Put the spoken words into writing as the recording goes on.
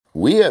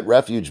We at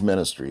Refuge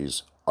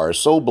Ministries are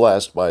so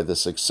blessed by the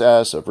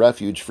success of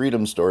Refuge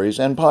Freedom Stories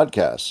and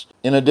podcasts.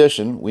 In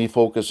addition, we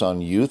focus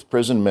on youth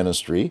prison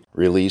ministry,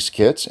 release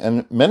kits,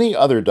 and many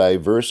other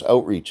diverse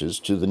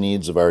outreaches to the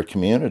needs of our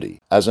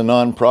community. As a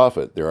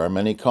nonprofit, there are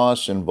many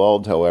costs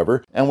involved,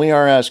 however, and we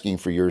are asking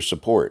for your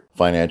support.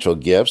 Financial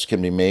gifts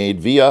can be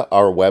made via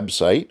our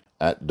website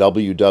at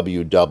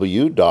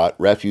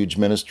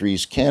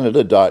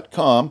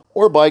www.refugeministriescanada.com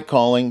or by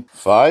calling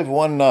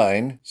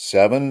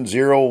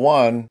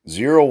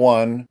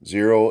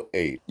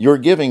 519-701-0108. Your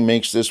giving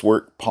makes this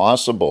work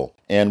possible,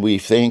 and we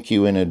thank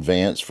you in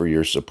advance for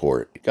your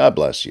support. God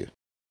bless you.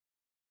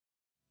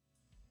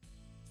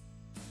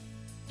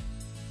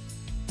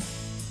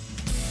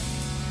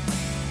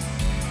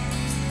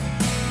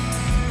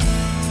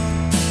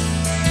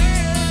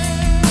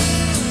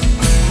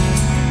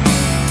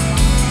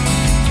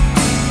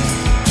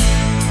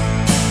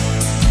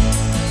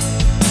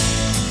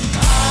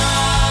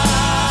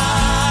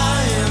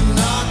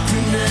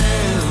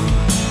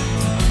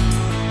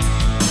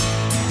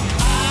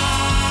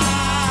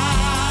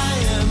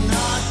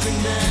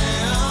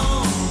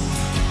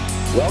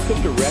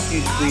 Welcome to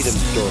Refuge Freedom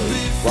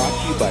Stories, brought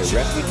to you by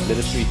Refuge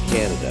Ministries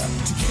Canada.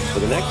 For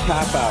the next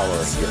half hour,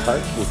 your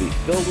hearts will be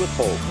filled with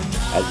hope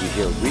as you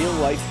hear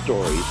real-life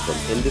stories from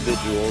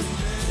individuals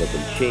that have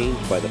been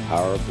changed by the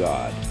power of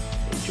God.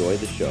 Enjoy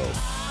the show.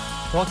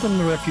 Welcome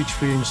to Refuge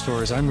Freedom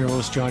Stories. I'm your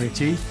host, Johnny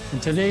T.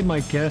 And today my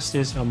guest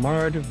is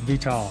Ahmard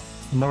Vital.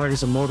 Ahmard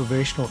is a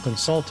motivational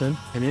consultant,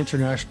 an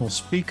international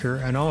speaker,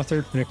 an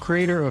author, and a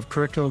creator of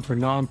curriculum for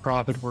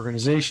nonprofit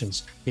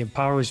organizations. He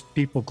empowers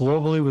people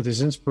globally with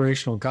his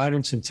inspirational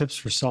guidance and tips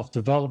for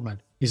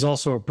self-development. He's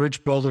also a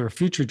bridge builder of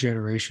future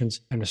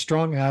generations and a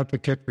strong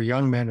advocate for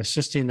young men,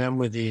 assisting them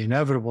with the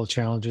inevitable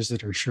challenges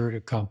that are sure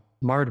to come.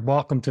 Ahmard,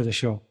 welcome to the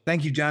show.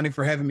 Thank you, Johnny,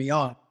 for having me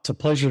on. It's a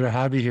pleasure to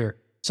have you here.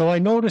 So I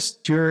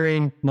noticed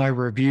during my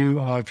review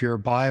of your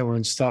bio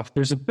and stuff,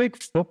 there's a big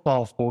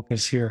football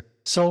focus here.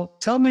 So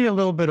tell me a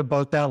little bit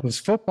about that. Was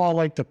football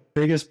like the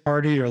biggest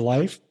part of your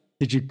life?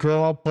 Did you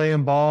grow up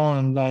playing ball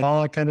and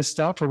all that kind of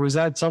stuff? Or was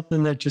that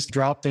something that just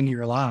dropped into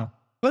your lap?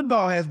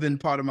 Football has been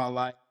part of my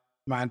life,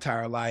 my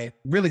entire life.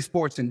 Really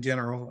sports in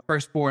general.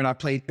 First sport I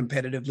played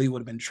competitively would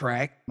have been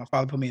track. My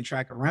father put me in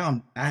track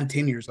around 9,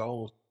 10 years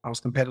old. I was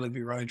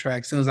competitively running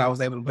track. As soon as I was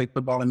able to play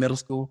football in middle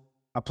school,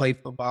 I played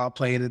football,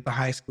 played at the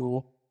high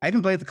school. I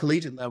even played at the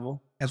collegiate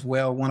level as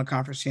well, won a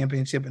conference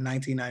championship in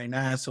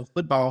 1999. So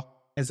football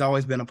has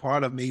always been a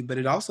part of me, but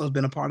it also has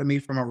been a part of me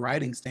from a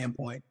writing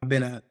standpoint. I've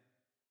been a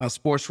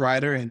sports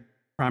writer and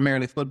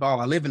primarily football.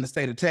 I live in the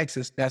state of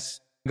Texas. That's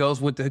goes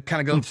with the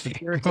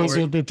territory. Goes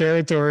with the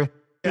territory.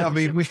 Yeah, I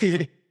mean, we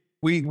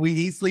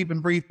eat, sleep,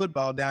 and breathe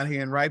football down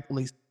here in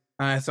rightfully.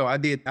 So I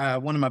did.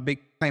 One of my big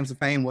claims to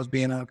fame was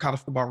being a college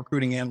football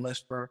recruiting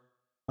analyst for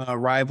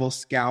Rival,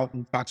 Scout,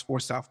 and Fox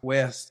Sports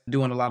Southwest,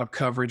 doing a lot of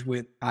coverage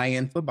with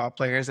high-end football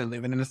players that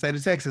living in the state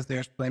of Texas.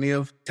 There's plenty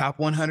of top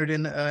 100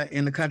 in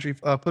the country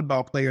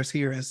football players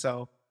here. And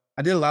so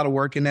I did a lot of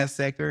work in that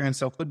sector. And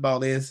so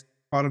football is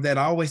part of that.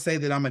 I always say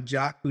that I'm a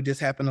jock who just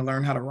happened to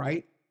learn how to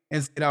write.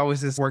 And it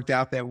always just worked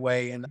out that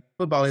way. And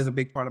football is a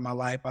big part of my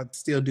life. I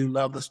still do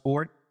love the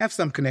sport. I have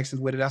some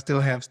connections with it. I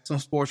still have some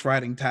sports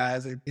writing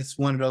ties. It's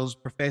one of those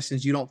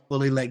professions you don't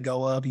fully let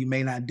go of. You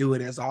may not do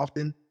it as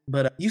often,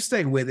 but you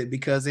stay with it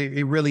because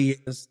it really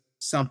is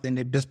something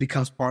that just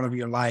becomes part of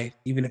your life,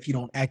 even if you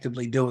don't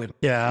actively do it.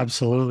 Yeah,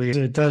 absolutely.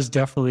 It does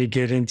definitely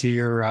get into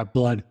your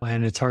blood,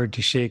 and it's hard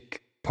to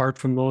shake apart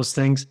from those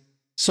things.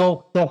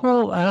 So the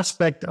whole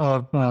aspect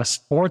of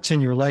sports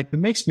in your life, it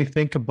makes me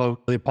think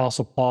about the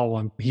Apostle Paul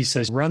when he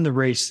says, run the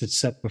race that's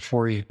set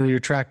before you, your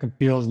track and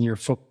field and your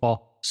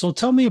football. So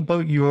tell me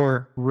about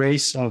your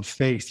race of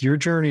faith, your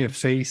journey of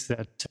faith,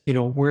 that,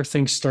 where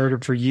things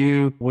started for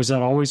you. Was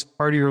that always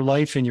part of your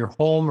life in your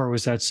home, or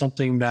was that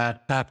something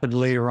that happened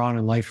later on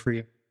in life for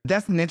you?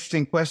 That's an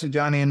interesting question,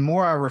 Johnny. And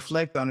more I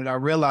reflect on it, I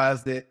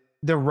realize that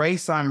the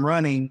race I'm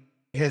running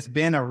has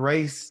been a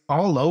race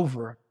all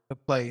over the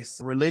place.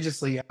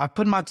 Religiously, I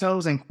put my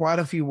toes in quite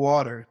a few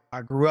waters.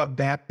 I grew up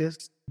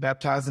Baptist,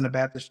 baptized in a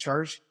Baptist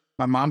church.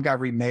 My mom got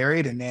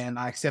remarried, and then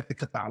I accepted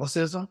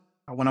Catholicism.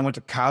 When I went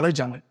to college,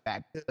 I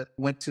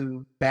went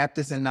to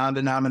Baptist and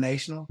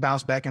non-denominational,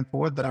 bounced back and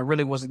forth, but I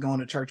really wasn't going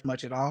to church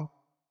much at all.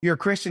 You're a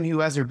Christian who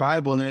has your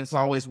Bible and it's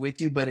always with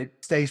you, but it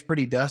stays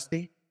pretty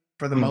dusty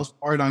for the most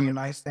part on your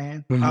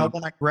nightstand. When I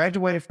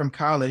graduated from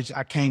college,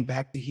 I came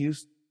back to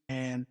Houston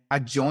and I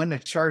joined the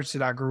church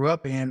that I grew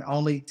up in, I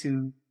only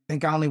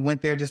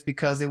went there just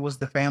because it was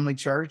the family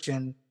church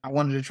and I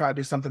wanted to try to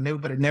do something new,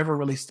 but it never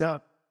really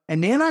stuck.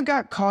 And then I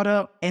got caught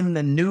up in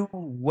the new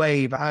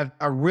wave. I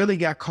really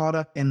got caught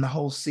up in the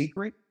whole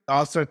secret,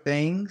 also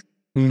things.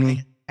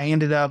 I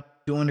ended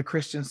up doing the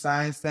Christian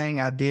Science thing.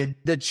 I did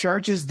the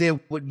churches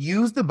that would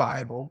use the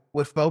Bible,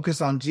 would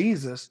focus on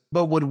Jesus,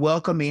 but would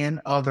welcome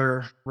in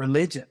other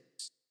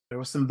religions. There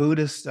was some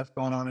Buddhist stuff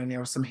going on, and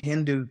there was some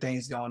Hindu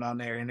things going on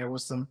there, and there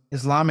was some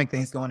Islamic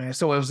things going on there.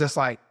 So it was just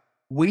like,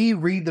 we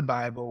read the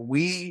Bible,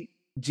 we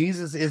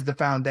Jesus is the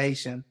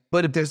foundation.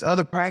 But if there's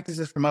other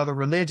practices from other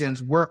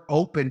religions, we're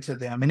open to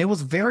them. And it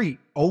was very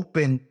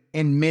open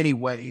in many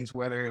ways,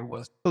 whether it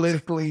was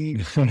politically,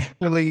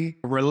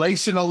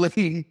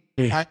 relationally.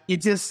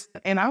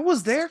 And I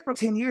was there for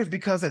 10 years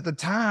because at the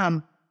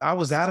time I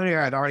was out of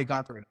there. I'd already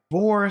gone through a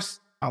divorce.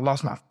 I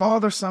lost my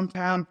father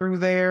sometime through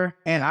there.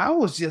 And I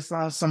was just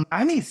on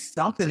I need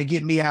something to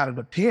get me out of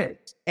the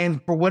pit.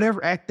 And for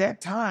whatever, at that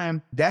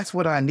time, that's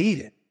what I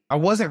needed. I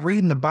wasn't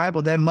reading the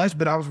Bible that much,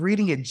 but I was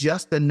reading it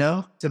just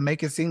enough to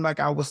make it seem like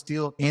I was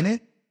still in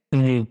it.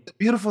 Mm-hmm. The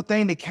beautiful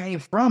thing that came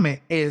from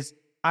it is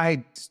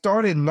I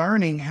started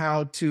learning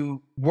how to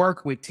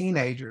work with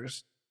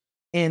teenagers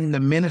in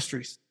the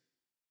ministries.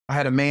 I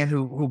had a man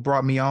who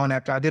brought me on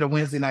after I did a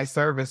Wednesday night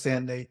service,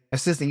 and the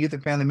assistant youth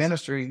and family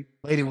ministry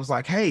lady was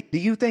like, hey, do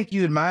you think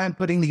you'd mind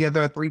putting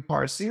together a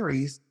 3-part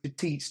series to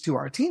teach to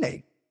our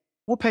teenagers?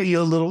 We'll pay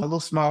you a little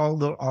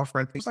small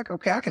offering. It's like,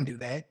 okay, I can do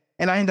that.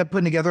 And I ended up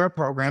putting together a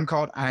program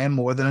called I Am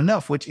More Than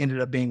Enough, which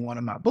ended up being one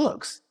of my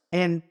books.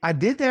 And I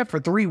did that for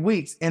 3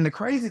 weeks. And the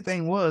crazy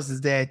thing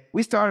is that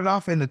we started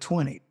off in the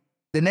 20s.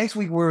 The next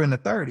week we were in the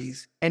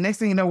 30s. And next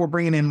thing you know, we're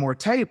bringing in more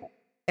table.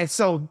 And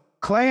so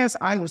class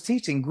I was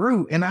teaching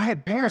grew, and I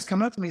had parents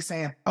coming up to me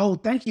saying, oh,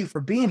 thank you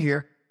for being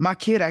here. My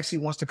kid actually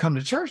wants to come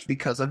to church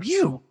because of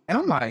you. And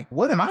I'm like,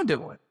 what am I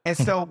doing? And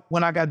so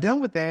when I got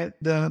done with that,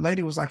 the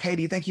lady was like, hey,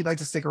 do you think you'd like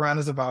to stick around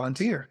as a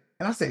volunteer?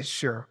 And I said,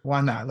 sure, why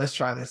not? Let's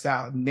try this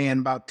out. And then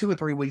about 2 or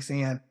 3 weeks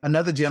in,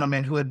 another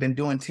gentleman who had been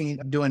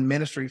doing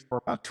ministry for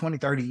about 20,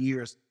 30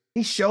 years,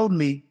 he showed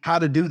me how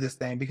to do this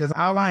thing, because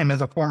I am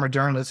as a former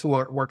journalist who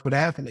worked with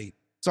athletes.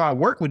 So I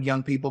work with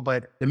young people,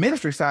 but the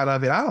ministry side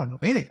of it, I don't know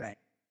anything.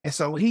 And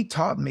so he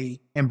taught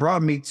me and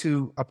brought me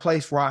to a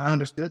place where I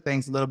understood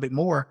things a little bit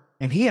more.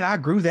 And he and I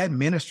grew that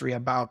ministry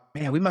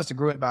we must have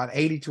grew it about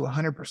 80 to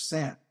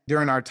 100%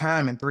 during our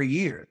time in 3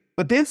 years.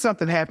 But then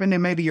something happened,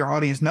 and maybe your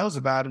audience knows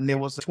about it. And it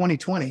was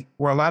 2020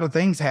 where a lot of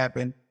things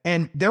happened.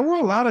 And there were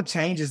a lot of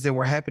changes that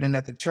were happening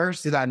at the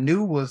church that I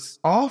knew was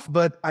off,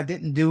 but I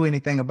didn't do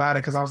anything about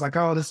it because I was like,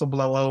 oh, this will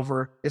blow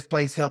over. This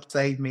place helped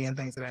save me and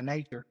things of that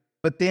nature.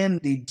 But then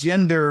the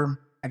gender,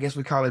 I guess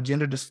we call it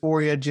gender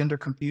dysphoria, gender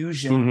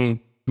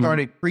confusion,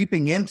 started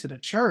creeping into the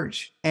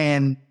church.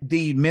 And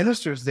the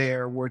ministers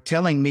there were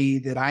telling me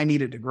that I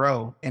needed to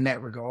grow in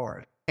that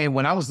regard. And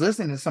when I was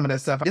listening to some of that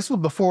stuff, this was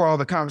before all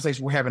the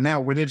conversations we're having now,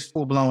 where they're just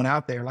full blown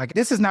out there. Like,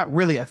 this is not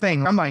really a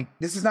thing. I'm like,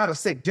 this is not a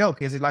sick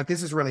joke. Is it? Like,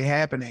 this is really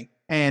happening.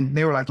 And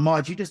they were like,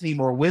 Ahmard, you just need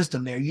more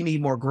wisdom there. You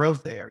need more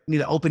growth there. You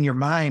need to open your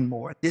mind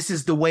more. This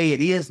is the way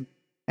it is.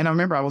 And I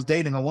remember I was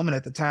dating a woman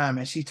at the time,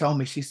 and she told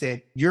me, she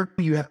said, you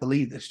have to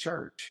leave this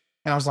church.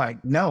 And I was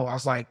like, no. I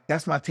was like,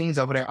 that's my teens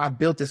over there. I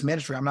built this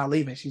ministry. I'm not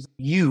leaving. She's like,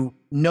 you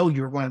know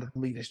you're going to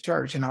leave this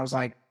church. And I was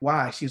like,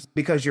 why? She's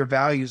because your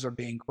values are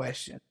being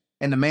questioned.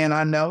 And the man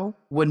I know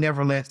would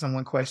never let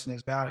someone question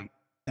his value.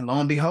 And lo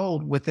and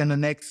behold, within the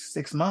next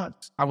 6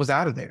 months, I was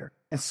out of there.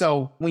 And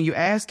so when you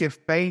ask if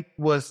faith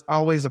was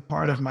always a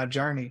part of my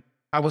journey,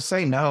 I would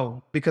say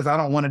no, because I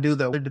don't want to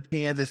do it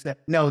depends.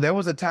 No, there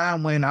was a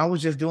time when I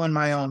was just doing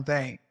my own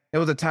thing. There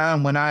was a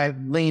time when I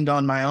leaned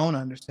on my own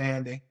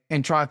understanding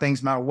and tried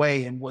things my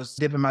way and was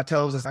dipping my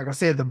toes. It's like I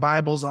said, the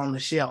Bible's on the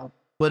shelf,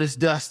 but it's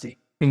dusty,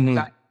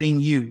 not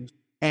being used.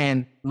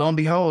 And lo and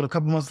behold, a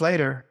couple months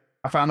later,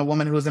 I found a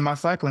woman who was in my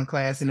cycling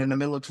class, and in the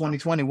middle of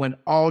 2020, when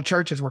all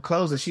churches were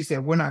closed, she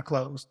said, we're not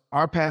closed.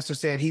 Our pastor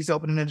said he's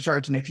opening the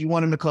church, and if you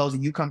want him to close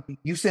it,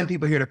 you send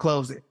people here to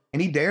close it.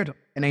 And he dared them,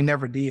 and they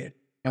never did.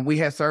 And we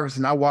had service,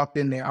 and I walked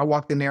in there.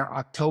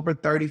 October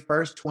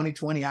 31st,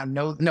 2020.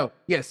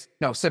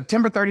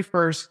 September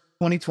 31st,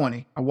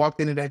 2020. I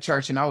walked into that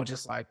church, and I was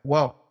just like,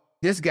 whoa,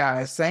 this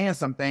guy is saying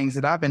some things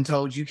that I've been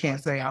told you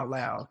can't say out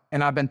loud.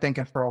 And I've been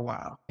thinking for a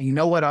while. And you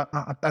know what?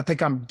 I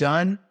think I'm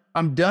done.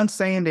 I'm done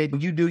saying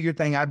that you do your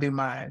thing, I do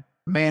mine.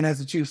 Man has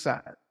to choose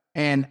sides.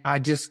 And I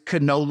just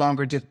could no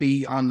longer just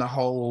be on the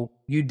whole,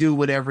 you do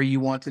whatever you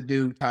want to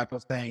do type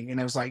of thing. And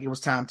it was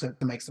time to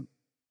make some.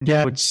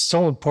 Yeah, it's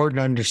so important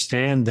to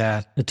understand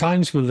that the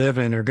times we live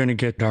in are going to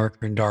get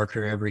darker and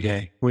darker every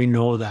day. We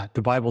know that.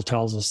 The Bible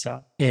tells us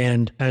that.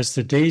 And as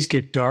the days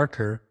get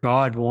darker,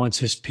 God wants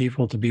his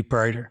people to be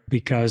brighter,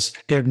 because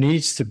there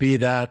needs to be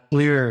that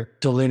clear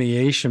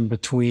delineation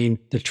between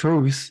the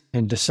truth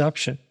and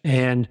deception.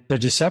 And the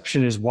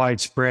deception is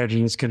widespread,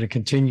 and it's going to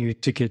continue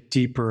to get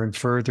deeper and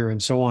further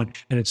and so on.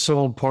 And it's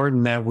so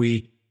important that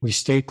we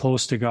stay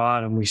close to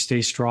God and we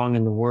stay strong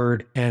in the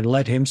word and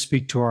let him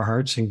speak to our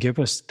hearts and give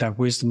us that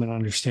wisdom and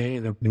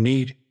understanding that we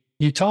need.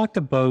 You talked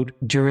about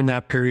during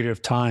that period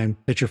of time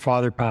that your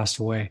father passed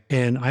away.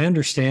 And I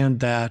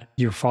understand that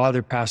your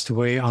father passed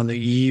away on the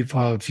eve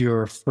of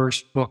your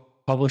first book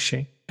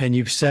publishing. And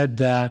you've said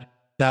that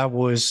that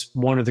was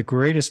one of the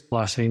greatest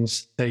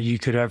blessings that you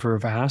could ever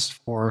have asked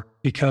for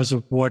because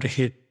of what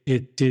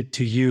it did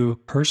to you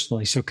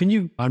personally. So can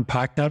you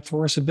unpack that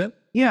for us a bit?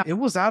 Yeah, it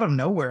was out of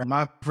nowhere.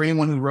 For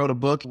anyone who wrote a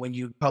book, when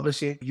you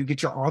publish it, you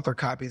get your author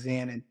copies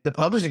in. And the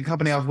publishing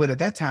company I was with at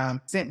that time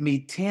sent me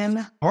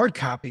 10 hard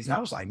copies. And I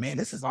was like, man,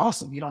 this is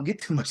awesome. You don't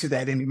get too much of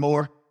that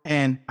anymore.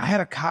 And I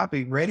had a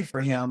copy ready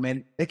for him.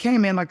 And it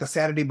came in like the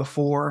Saturday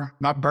before.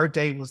 My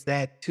birthday was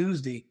that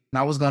Tuesday. And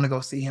I was going to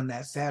go see him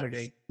that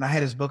Saturday. And I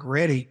had his book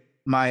ready.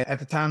 At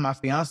the time, my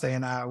fiance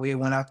and I, we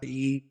went out to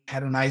eat,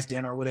 had a nice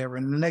dinner or whatever.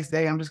 And the next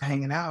day I'm just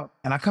hanging out.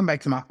 And I come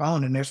back to my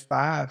phone and there's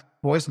 5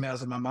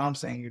 voicemails of my mom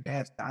saying, your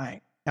dad's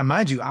dying. Now,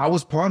 mind you, I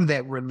was part of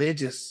that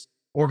religious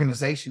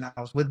organization I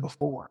was with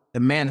before. The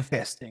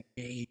manifesting,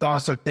 the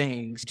thoughts are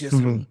things,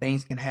 just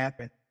things can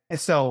happen. And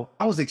so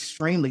I was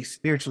extremely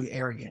spiritually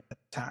arrogant at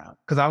the time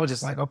because I was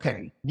just like,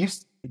 okay,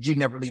 you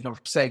never leave nor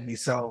forsake me.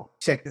 So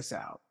check this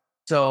out.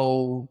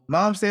 So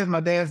mom says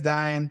my dad's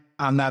dying.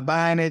 I'm not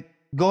buying it.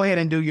 Go ahead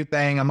and do your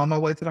thing. I'm on my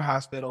way to the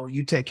hospital.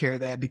 You take care of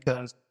that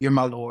because you're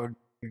my Lord.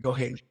 You go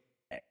ahead.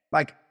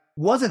 Like,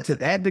 wasn't to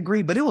that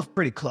degree, but it was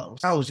pretty close.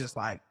 I was just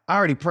like, I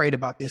already prayed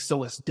about this,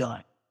 so it's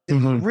done.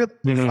 Really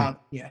fun.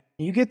 Yeah.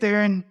 You get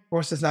there and of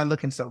course it's not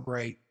looking so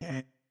great.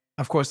 And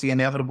of course the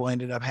inevitable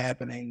ended up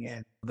happening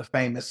and the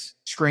famous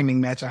screaming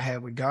match I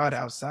had with God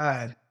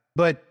outside.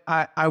 But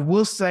I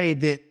will say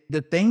that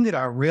the thing that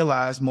I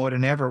realized more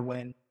than ever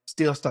when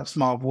still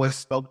small voice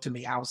spoke to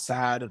me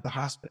outside of the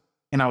hospital.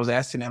 And I was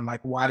asking him, like,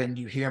 why didn't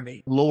you hear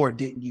me? Lord,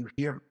 didn't you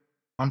hear me?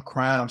 I'm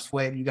crying. I'm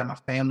sweating. You got my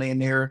family in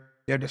there.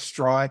 They're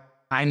distraught.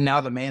 I'm now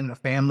the man in the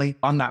family.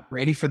 I'm not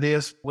ready for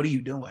this. What are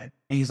you doing?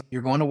 And he's like,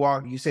 you're going to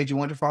walk. You said you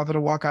want your father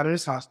to walk out of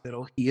this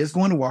hospital. He is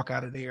going to walk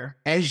out of there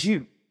as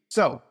you.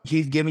 So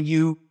he's giving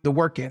you the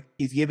work ethic.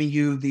 He's giving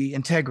you the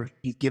integrity.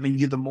 He's giving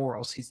you the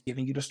morals. He's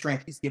giving you the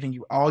strength. He's giving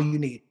you all you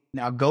need.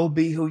 Now go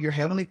be who your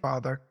heavenly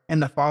father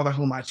and the father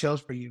whom I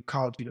chose for you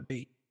called you to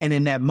be. And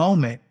in that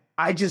moment,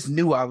 I just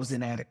knew I was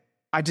inadequate.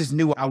 I just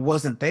knew I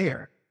wasn't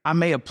there. I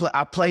may have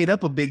I played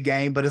up a big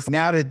game, but it's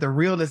now that the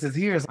realness is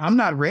here, I'm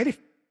not ready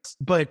for this,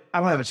 but I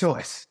don't have a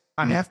choice.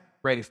 I have to be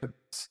ready for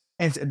this.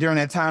 And during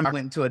that time, I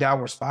went into a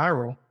downward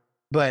spiral,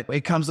 but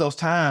it comes those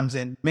times,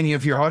 and many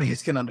of your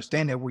audience can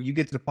understand that, where you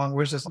get to the point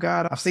where it's just,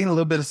 God, I've seen a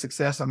little bit of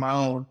success on my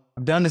own.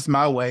 I've done this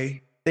my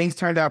way. Things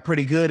turned out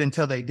pretty good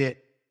until they did.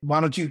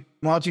 Why don't you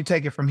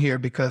take it from here?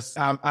 Because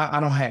I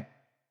don't have,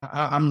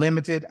 I'm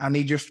limited. I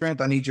need your strength.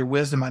 I need your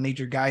wisdom. I need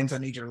your guidance. I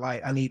need your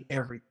light. I need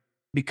everything.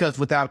 Because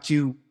without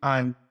you,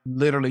 I'm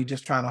literally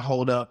just trying to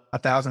hold up a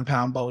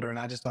 1,000-pound boulder and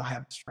I just don't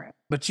have the strength.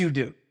 But you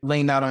do.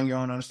 Lean not on your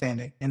own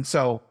understanding. And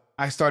so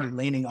I started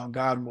leaning on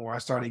God more. I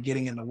started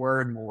getting in the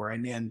word more.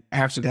 And then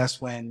after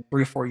that's when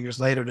 3 or 4 years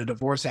later, the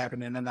divorce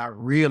happened. And then I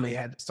really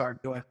had to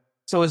start doing.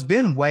 So it's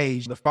been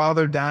waves. The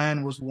father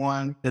dying was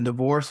one. The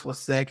divorce was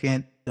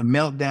second. The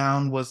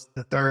meltdown was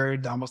the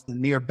third. Almost the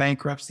near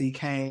bankruptcy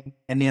came.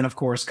 And then, of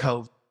course,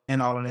 COVID.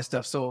 And all of that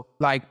stuff. So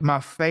like my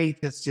faith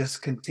has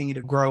just continued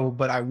to grow.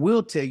 But I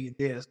will tell you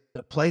this,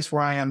 the place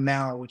where I am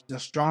now, which is a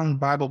strong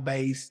Bible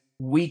base,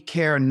 we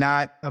care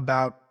not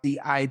about the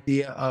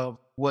idea of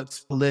what's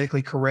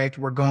politically correct.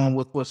 We're going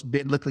with what's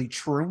biblically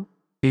true.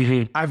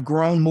 Mm-hmm. I've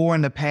grown more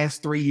in the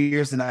past 3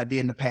 years than I did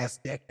in the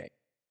past decade.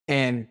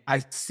 And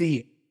I see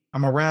it.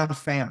 I'm around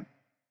family.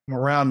 I'm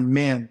around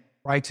men,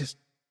 righteous.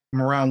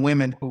 I'm around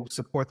women who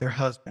support their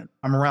husband.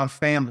 I'm around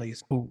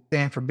families who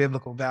stand for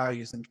biblical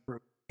values and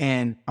truth.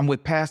 And I'm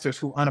with pastors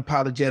who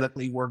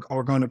unapologetically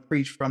are going to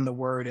preach from the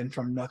word and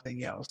from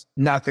nothing else,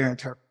 not their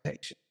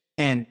interpretation.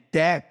 And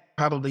that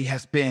probably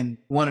has been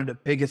one of the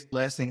biggest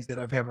blessings that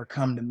have ever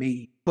come to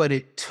me. But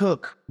it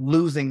took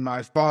losing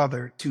my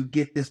father to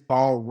get this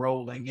ball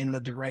rolling in the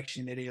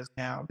direction it is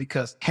now.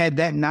 Because had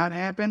that not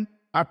happened,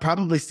 I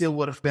probably still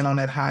would have been on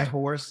that high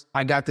horse.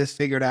 I got this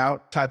figured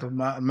out type of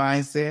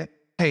mindset.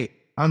 Hey,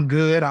 I'm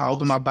good. I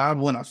open my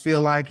Bible when I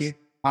feel like it.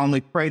 I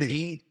only pray to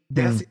eat.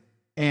 That's it.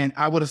 And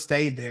I would have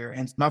stayed there.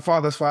 And my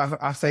father's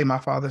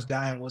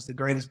dying was the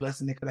greatest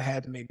blessing they could have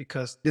had to me,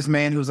 because this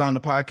man who's on the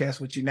podcast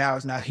with you now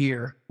is not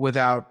here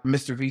without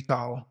Mr.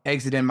 Vital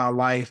exiting my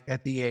life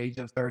at the age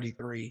of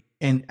 33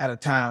 and at a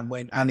time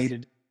when I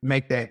needed to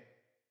make that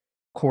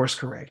course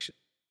correction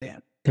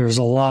then. There's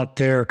a lot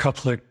there, a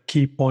couple of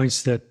key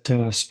points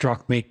that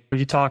struck me.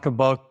 You talk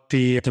about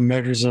the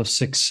measures of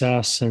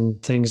success and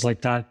things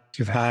like that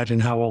you've had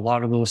and how a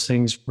lot of those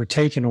things were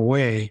taken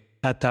away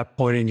at that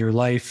point in your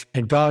life,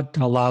 and God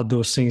allowed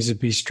those things to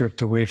be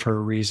stripped away for a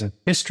reason.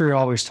 History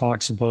always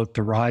talks about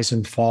the rise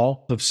and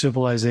fall of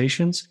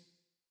civilizations,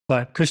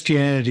 but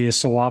Christianity is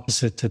so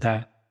opposite to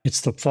that.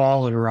 It's the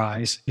fall and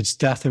rise. It's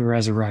death and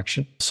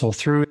resurrection. So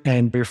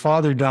and your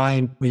father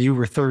died when you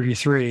were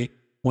 33.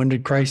 When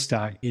did Christ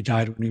die? He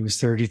died when he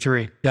was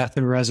 33. Death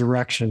and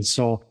resurrection.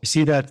 So you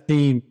see that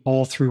theme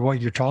all through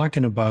what you're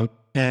talking about.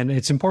 And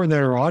it's important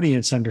that our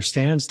audience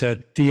understands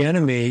that the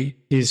enemy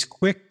is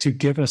quick to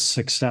give us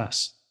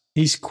success.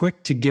 He's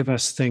quick to give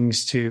us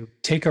things to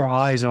take our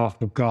eyes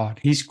off of God.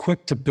 He's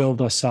quick to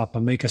build us up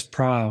and make us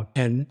proud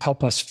and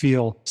help us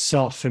feel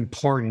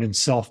self-important and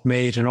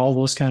self-made and all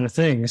those kind of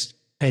things.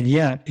 And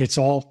yet it's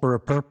all for a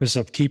purpose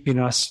of keeping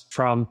us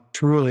from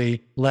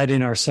truly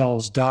letting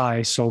ourselves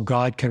die so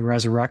God can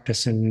resurrect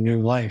us in a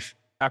new life.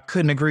 I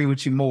couldn't agree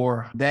with you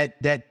more. That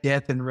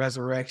death and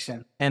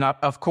resurrection. And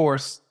of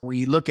course, when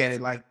you look at it,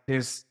 like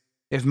there's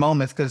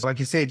moments, because like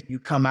you said, you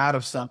come out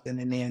of something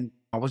and then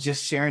I was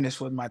just sharing this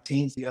with my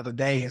teens the other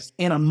day. Is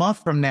in a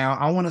month from now,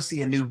 I want to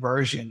see a new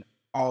version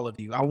of all of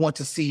you. I want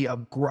to see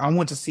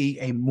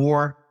a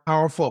more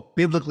powerful,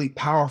 biblically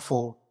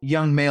powerful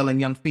young male and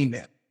young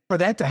female. For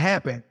that to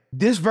happen,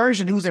 this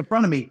version who's in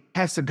front of me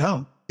has to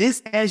go.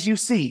 This, as you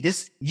see,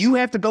 you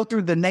have to go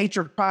through the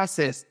nature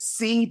process,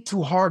 seed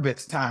to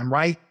harvest time,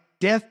 right?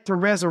 Death to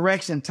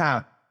resurrection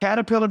time,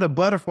 caterpillar to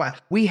butterfly.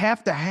 We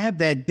have to have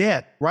that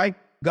death, right?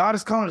 God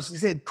is calling us, he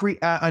said,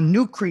 a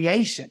new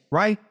creation,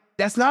 right?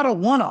 That's not a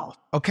one-off,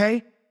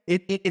 okay?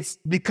 It's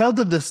because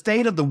of the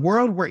state of the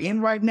world we're in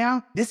right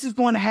now. This is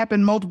going to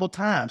happen multiple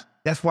times.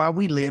 That's why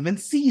we live in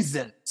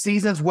seasons.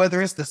 Seasons,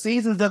 whether it's the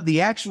seasons of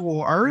the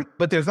actual earth,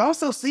 but there's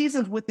also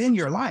seasons within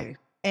your life.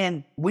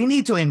 And we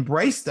need to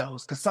embrace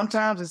those, because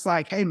sometimes it's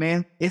like, hey,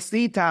 man, it's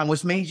seed time,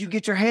 which means you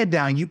get your head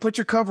down. You put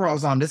your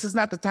coveralls on. This is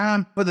not the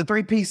time for the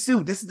 3-piece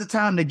suit. This is the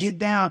time to get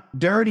down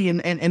dirty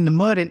and in the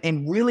mud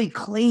and really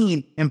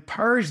clean and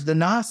purge the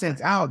nonsense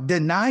out.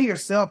 Deny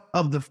yourself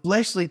of the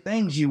fleshly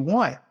things you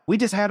want. We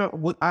just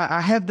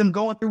I have them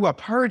going through a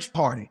purge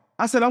party.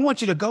 I said, I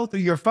want you to go through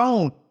your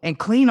phone and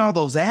clean all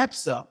those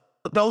apps up.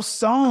 Those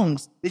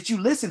songs that you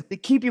listen to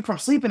keep you from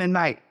sleeping at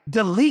night.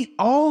 Delete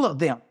all of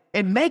them.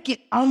 And make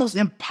it almost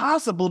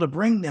impossible to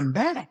bring them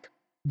back.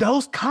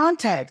 Those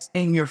contacts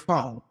in your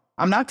phone.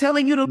 I'm not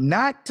telling you to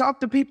not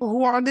talk to people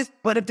who are on this,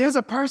 but if there's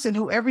a person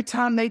who every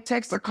time they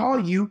text or call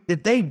you,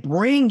 that they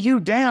bring you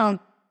down,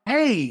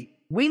 hey,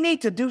 we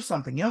need to do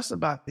something else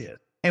about this.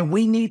 And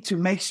we need to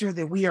make sure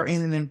that we are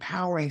in an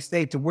empowering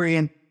state to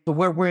where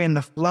we're in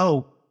the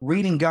flow,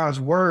 reading God's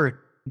word,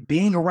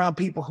 being around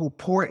people who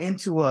pour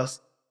into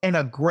us in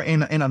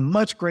a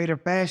much greater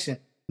fashion.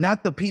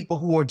 Not the people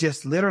who are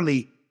just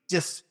literally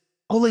just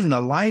pulling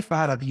the life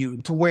out of you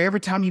to where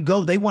every time you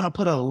go, they want to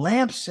put a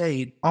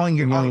lampshade on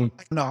your life.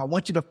 No, I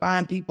want you to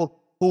find people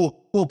who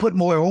will put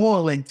more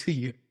oil into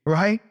you,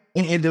 right?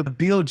 And to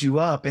build you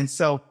up. And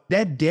so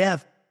that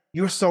death,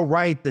 you're so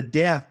right. The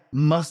death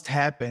must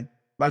happen.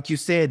 Like you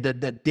said, the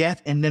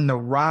death and then the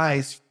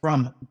rise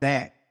from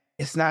that.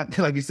 It's not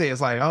like you say,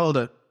 it's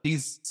like,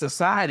 these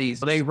societies,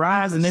 they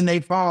rise and then they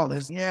fall.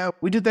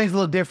 We do things a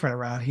little different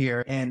around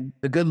here. And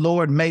the good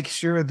Lord makes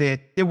sure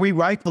that we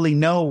rightfully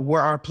know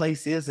where our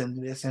place is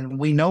in this and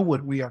we know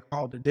what we are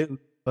called to do.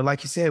 But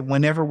like you said,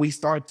 whenever we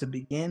start to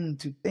begin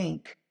to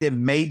think that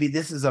maybe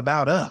this is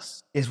about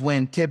us is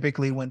when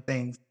typically when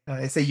things,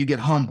 they say you get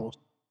humbled.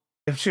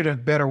 I'm sure there's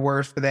better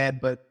words for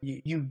that, but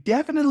you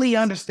definitely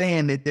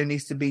understand that there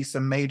needs to be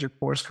some major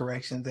course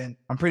corrections. And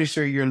I'm pretty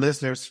sure your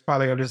listeners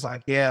probably are just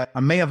like, yeah, I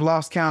may have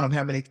lost count of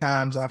how many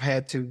times I've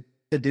had to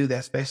do that,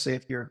 especially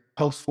if you're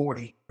post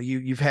 40.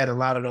 You've had a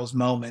lot of those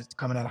moments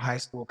coming out of high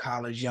school,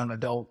 college, young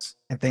adults,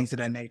 and things of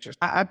that nature.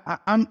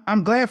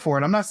 I'm glad for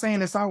it. I'm not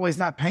saying it's always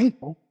not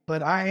painful,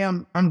 but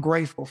I'm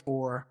grateful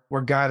for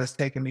where God has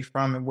taken me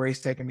from and where he's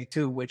taken me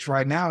to, which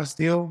right now is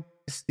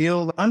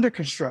still under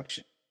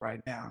construction right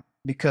now.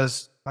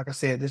 Because, like I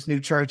said, this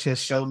new church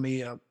has showed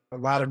me a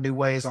lot of new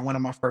ways. I went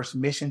on my first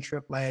mission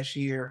trip last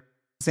year.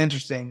 It's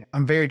interesting.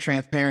 I'm very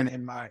transparent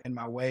in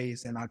my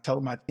ways. And I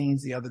told my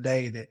teens the other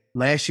day that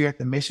last year at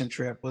the mission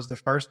trip was the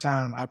first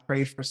time I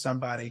prayed for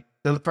somebody,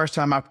 the first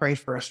time I prayed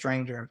for a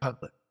stranger in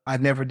public.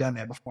 I'd never done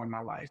that before in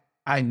my life.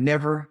 I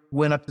never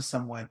went up to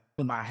someone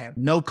whom I have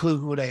no clue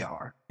who they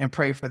are and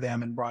pray for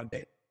them in broad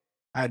daylight.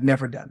 I'd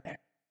never done that.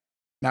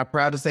 Not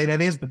proud to say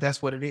that is, but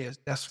that's what it is.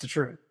 That's the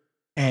truth.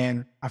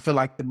 And I feel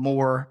like the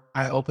more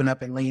I open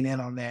up and lean in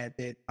on that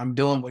I'm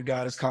doing what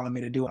God is calling me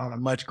to do on a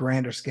much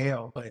grander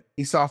scale. But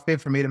he saw fit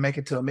for me to make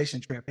it to a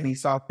mission trip, and he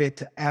saw fit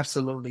to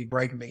absolutely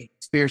break me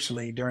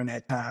spiritually during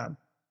that time.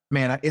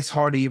 Man, it's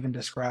hard to even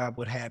describe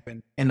what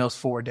happened in those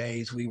 4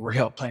 days we were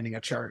help planning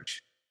a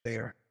church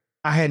there.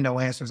 I had no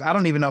answers. I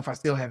don't even know if I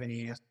still have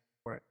any answers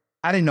for it.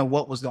 I didn't know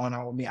what was going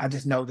on with me. I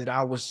just know that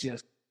I was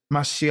just,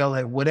 my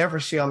shell, whatever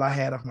shell I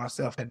had of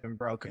myself had been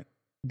broken,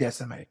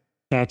 decimated.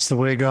 That's the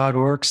way God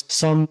works.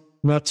 Some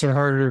nuts are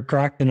harder to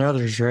crack than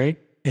others, right?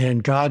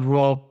 And God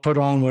will put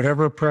on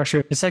whatever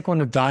pressure. It's like when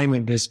a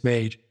diamond is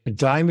made. A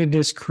diamond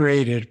is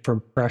created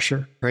from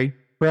pressure, right?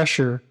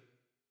 Pressure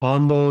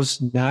on those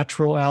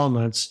natural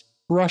elements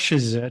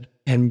crushes it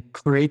and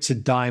creates a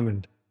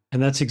diamond. And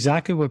that's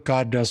exactly what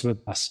God does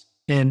with us.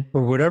 And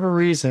for whatever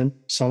reason,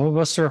 some of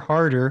us are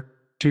harder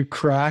to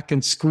crack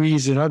and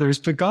squeeze than others,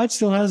 but God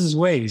still has his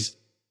ways.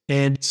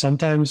 And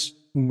sometimes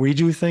we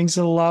do things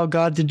that allow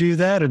God to do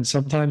that. And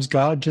sometimes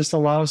God just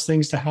allows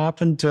things to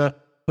happen to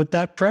put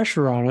that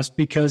pressure on us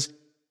because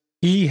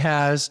he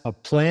has a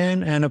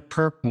plan and a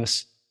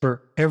purpose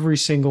for every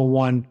single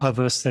one of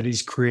us that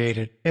he's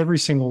created, every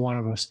single one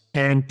of us.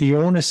 And the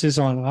onus is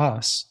on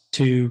us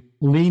to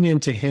lean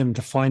into him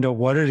to find out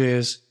what it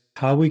is,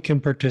 how we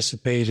can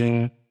participate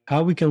in it,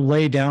 how we can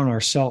lay down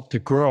ourselves to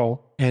grow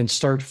and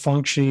start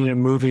functioning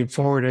and moving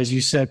forward. As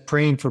you said,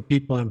 praying for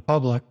people in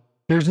public.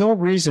 There's no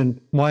reason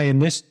why in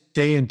this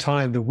day and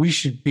time that we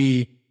should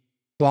be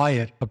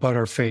quiet about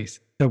our faith,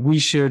 that we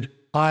should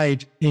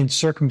hide in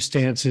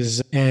circumstances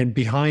and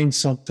behind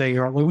something,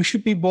 or we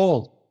should be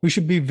bold. We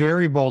should be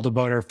very bold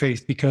about our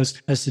faith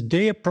because as the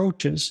day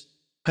approaches,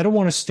 I don't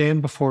want to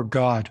stand before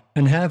God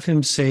and have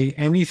him say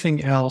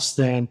anything else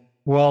than,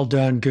 well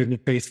done, good and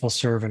faithful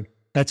servant.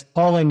 That's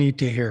all I need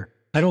to hear.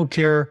 I don't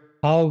care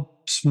how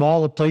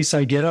small a place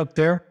I get up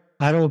there.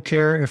 I don't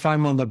care if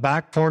I'm on the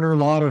back corner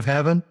lot of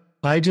heaven.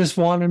 I just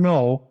want to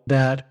know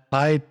that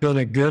I've been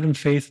a good and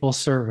faithful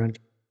servant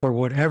for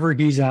whatever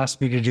he's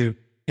asked me to do.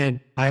 And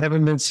I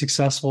haven't been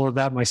successful at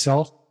that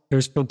myself.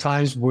 There's been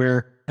times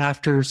where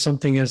after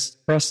something is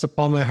pressed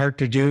upon my heart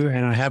to do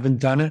and I haven't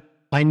done it,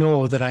 I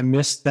know that I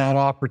missed that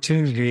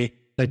opportunity,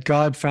 that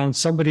God found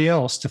somebody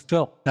else to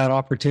fill that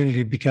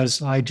opportunity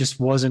because I just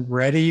wasn't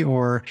ready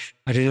or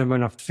I didn't have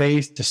enough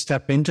faith to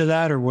step into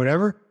that or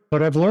whatever.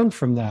 But I've learned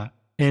from that.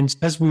 And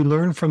as we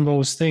learn from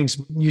those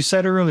things, you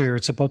said earlier,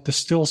 it's about the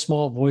still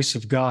small voice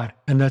of God.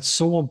 And that's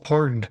so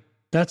important.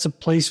 That's a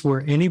place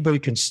where anybody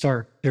can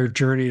start their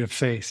journey of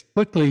faith.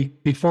 Quickly,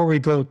 before we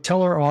go,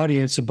 tell our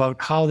audience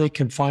about how they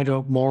can find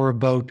out more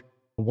about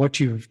what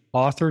you've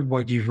authored,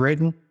 what you've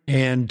written,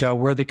 and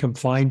where they can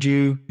find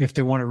you if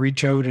they want to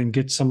reach out and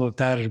get some of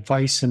that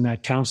advice and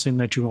that counseling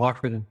that you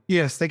offer them.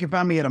 Yes, they can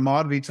find me at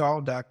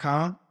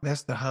ahmardvital.com.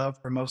 That's the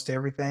hub for most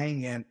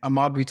everything. And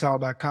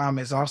ahmardvital.com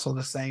is also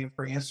the same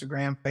for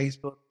Instagram,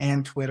 Facebook,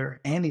 and Twitter,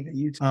 and even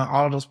YouTube.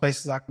 All of those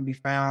places I can be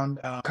found.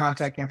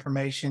 Contact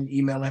information,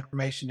 email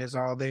information is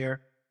all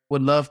there.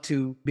 Would love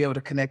to be able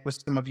to connect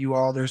with some of you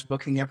all. There's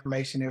booking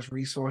information. There's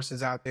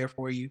resources out there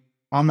for you.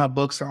 All my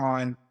books are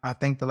on, I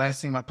think the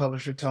last thing my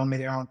publisher told me,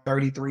 they're on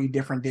 33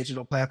 different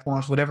digital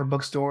platforms. Whatever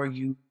bookstore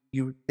you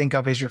think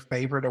of as your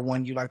favorite or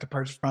one you like to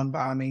purchase from,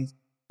 by all means,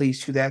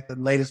 please do that. The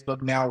latest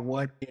book, Now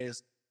What,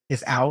 is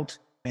out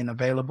and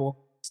available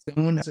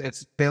soon.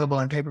 It's available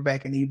in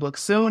paperback and ebook.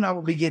 Soon I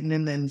will be getting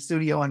in the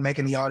studio and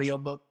making the audio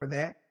book for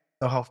that.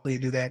 So hopefully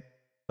do that.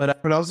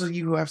 But for those of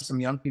you who have some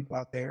young people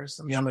out there,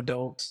 some young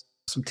adults,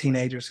 some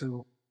teenagers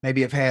who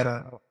maybe have had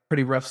a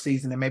pretty rough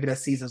season and maybe that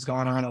season's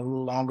gone on a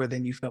little longer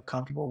than you feel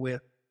comfortable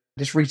with,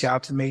 just reach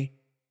out to me.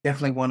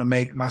 Definitely want to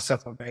make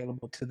myself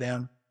available to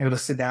them. Able to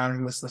sit down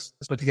and let's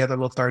put together a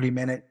little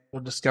 30-minute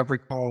discovery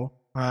call.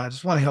 I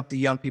just want to help the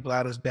young people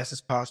out as best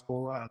as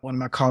possible. One of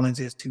my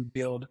callings is to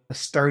build a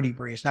sturdy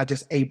bridge, not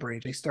just a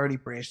bridge, a sturdy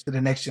bridge to the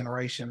next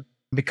generation.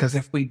 Because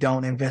if we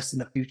don't invest in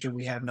the future,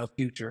 we have no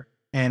future.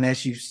 And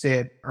as you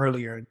said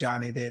earlier,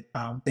 Johnny, that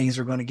things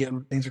are going to get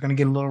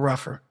a little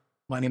rougher.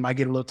 Money might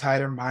get a little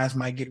tighter. Minds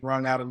might get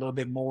wrung out a little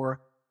bit more.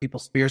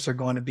 People's spirits are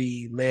going to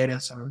be led in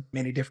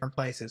many different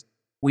places.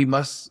 We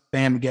must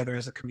band together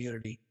as a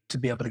community to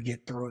be able to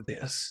get through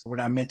this. We're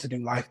not meant to do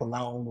life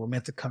alone. We're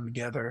meant to come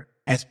together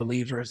as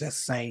believers, as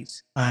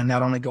saints, and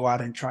not only go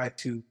out and try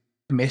to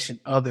commission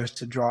others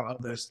to draw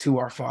others to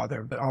our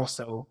Father, but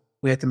also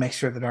we have to make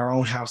sure that our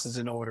own house is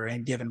in order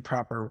and giving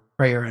proper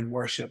prayer and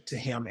worship to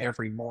Him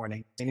every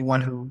morning.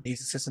 Anyone who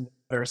needs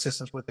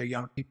assistance with their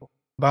young people,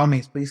 by all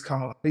means, please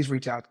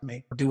reach out to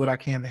me. I'll do what I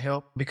can to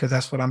help because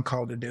that's what I'm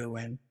called to do.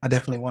 And I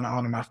definitely want to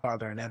honor my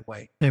Father in that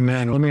way.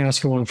 Amen. Let me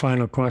ask you one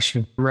final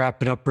question.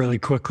 Wrap it up really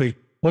quickly.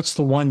 What's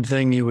the one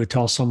thing you would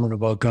tell someone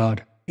about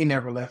God? He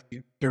never left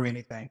you through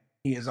anything.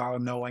 He is all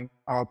knowing,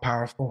 all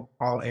powerful,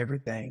 all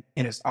everything,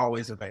 and it's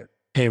always available.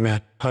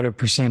 Amen.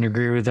 100%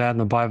 agree with that. And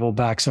the Bible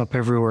backs up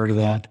every word of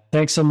that.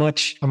 Thanks so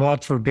much,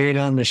 Ahmard, for being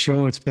on the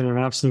show. It's been an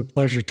absolute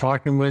pleasure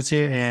talking with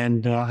you.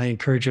 And I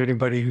encourage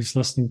anybody who's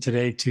listening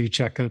today to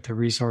check out the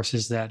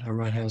resources that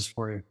Ahmard has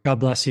for you. God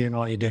bless you and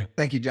all you do.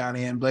 Thank you,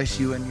 Johnny, and bless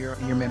you and your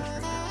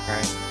ministry. All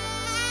right.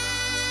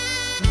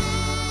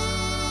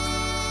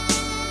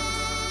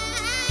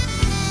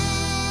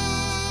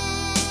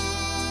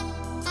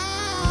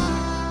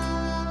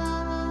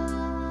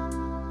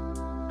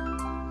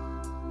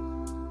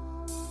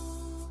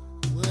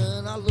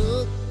 I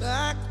look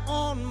back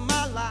on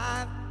my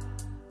life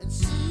and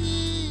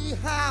see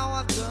how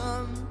I've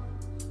done,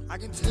 I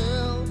can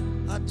tell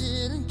I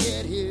didn't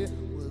get here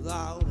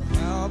without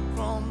help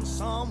from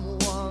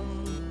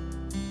someone.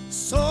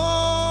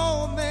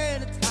 So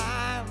many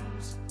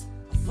times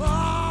I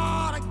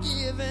thought I'd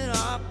given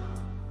up,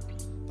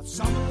 but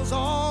someone was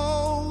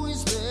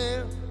always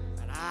there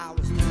when I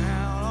was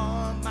down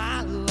on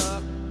my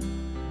luck.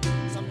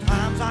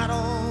 Sometimes I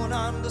don't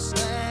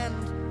understand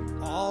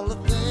all the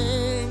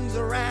things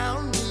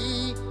around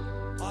me,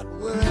 but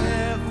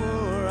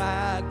wherever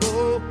I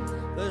go,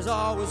 there's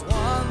always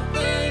one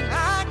thing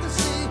I can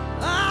see.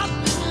 I've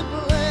been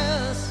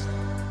blessed.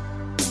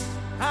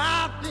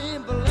 I've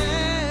been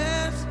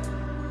blessed.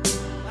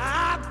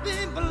 I've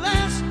been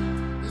blessed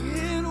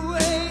in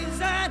ways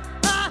that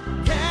I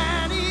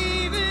can't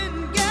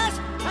even guess.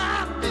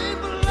 I've been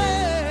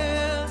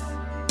blessed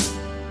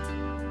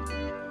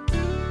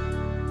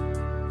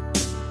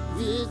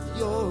with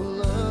your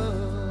love.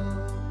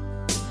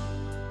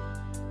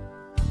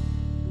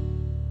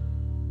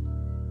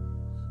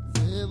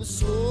 There were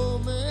so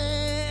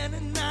many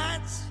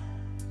nights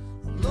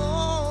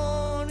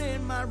alone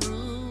in my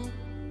room,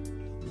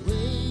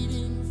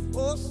 waiting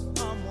for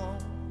someone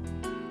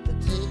to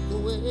take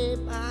away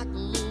my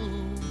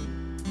gloom.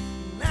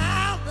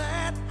 Now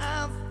that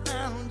I've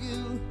found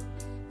you,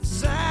 the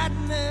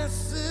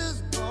sadness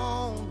is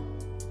gone.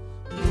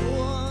 No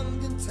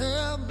one can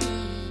tell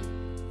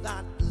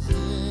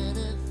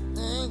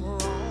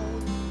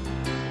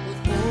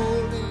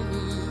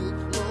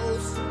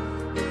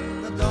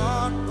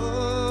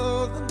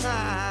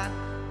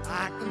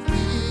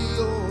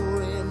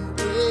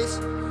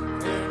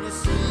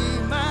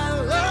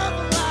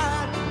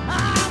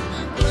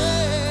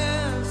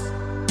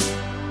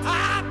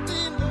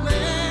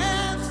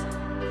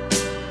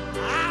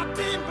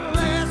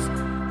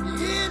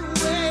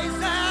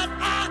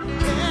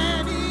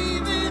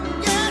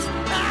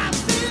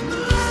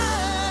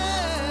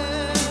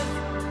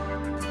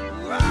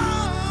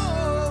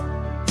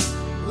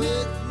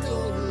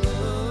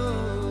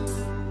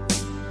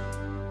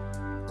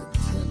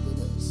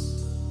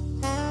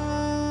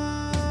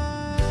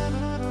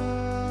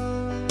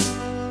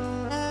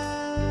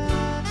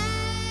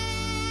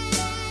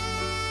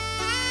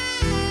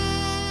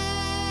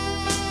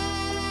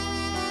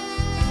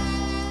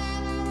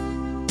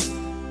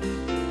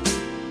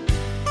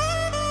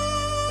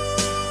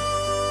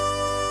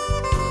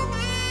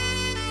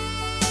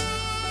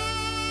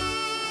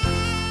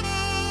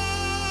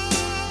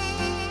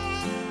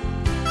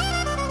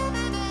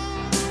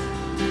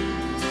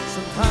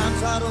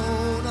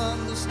don't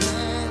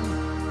understand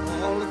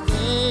all the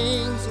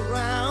things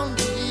around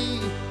me,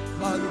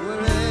 but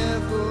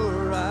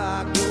wherever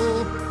I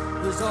go,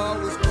 there's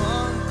always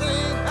one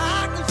thing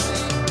I can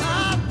say.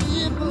 I've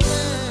been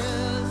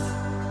blessed.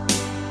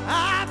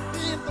 I've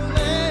been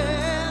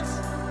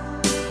blessed.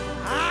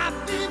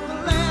 I've been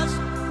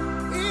blessed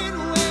in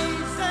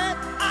ways that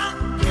I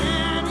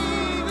can't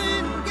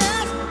even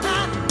guess.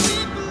 I've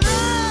been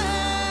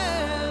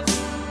blessed.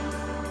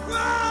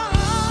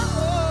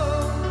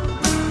 Whoa,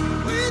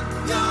 with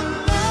your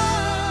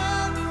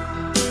love.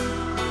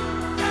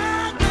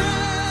 Yeah,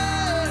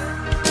 yeah.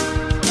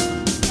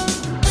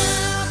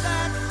 Now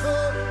that's so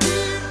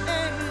deep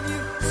and you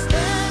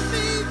stand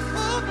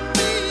before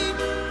me.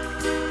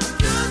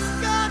 Just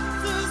got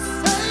to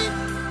say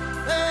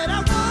that I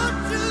want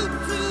you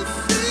to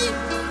see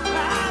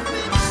I've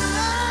been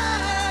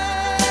blessed.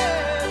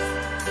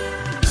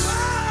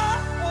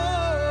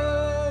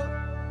 Whoa,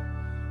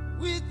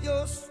 with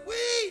your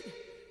sweet,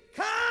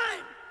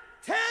 kind,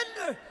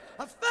 tender,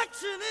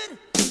 affectionate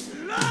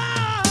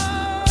love.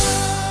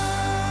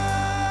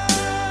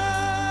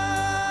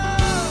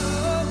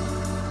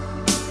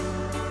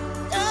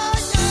 Yeah,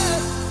 yeah.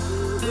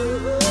 Ooh,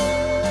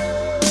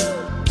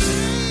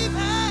 baby,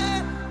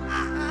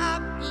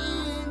 I've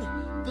been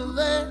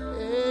blessed.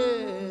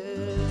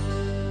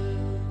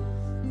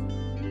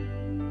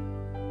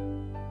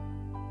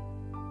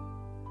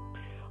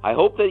 I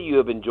hope that you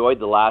have enjoyed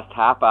the last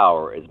half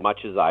hour as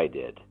much as I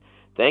did.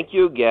 Thank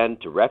you again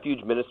to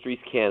Refuge Ministries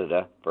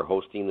Canada for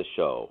hosting the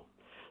show.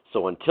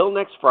 So until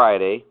next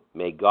Friday,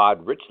 may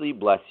God richly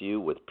bless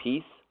you with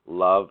peace,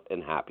 love,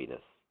 and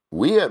happiness.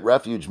 We at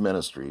Refuge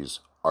Ministries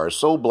are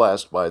so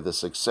blessed by the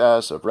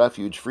success of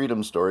Refuge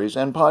Freedom Stories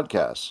and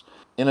podcasts.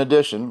 In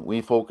addition,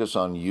 we focus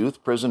on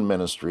youth prison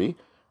ministry,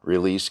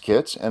 release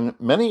kits, and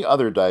many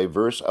other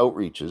diverse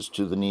outreaches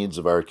to the needs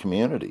of our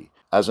community.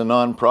 As a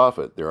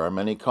nonprofit, there are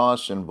many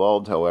costs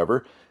involved,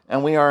 however,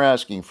 and we are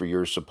asking for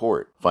your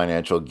support.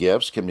 Financial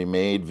gifts can be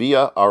made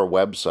via our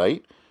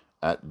website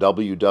at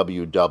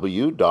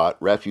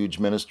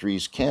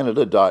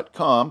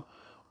www.refugeministriescanada.com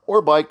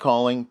or by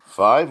calling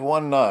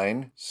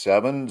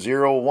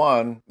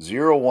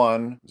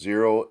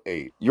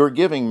 519-701-0108. Your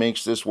giving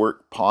makes this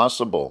work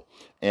possible,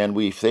 and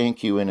we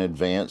thank you in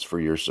advance for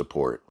your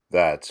support.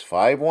 That's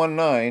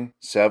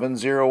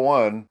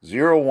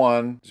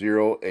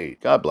 519-701-0108.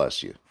 God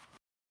bless you.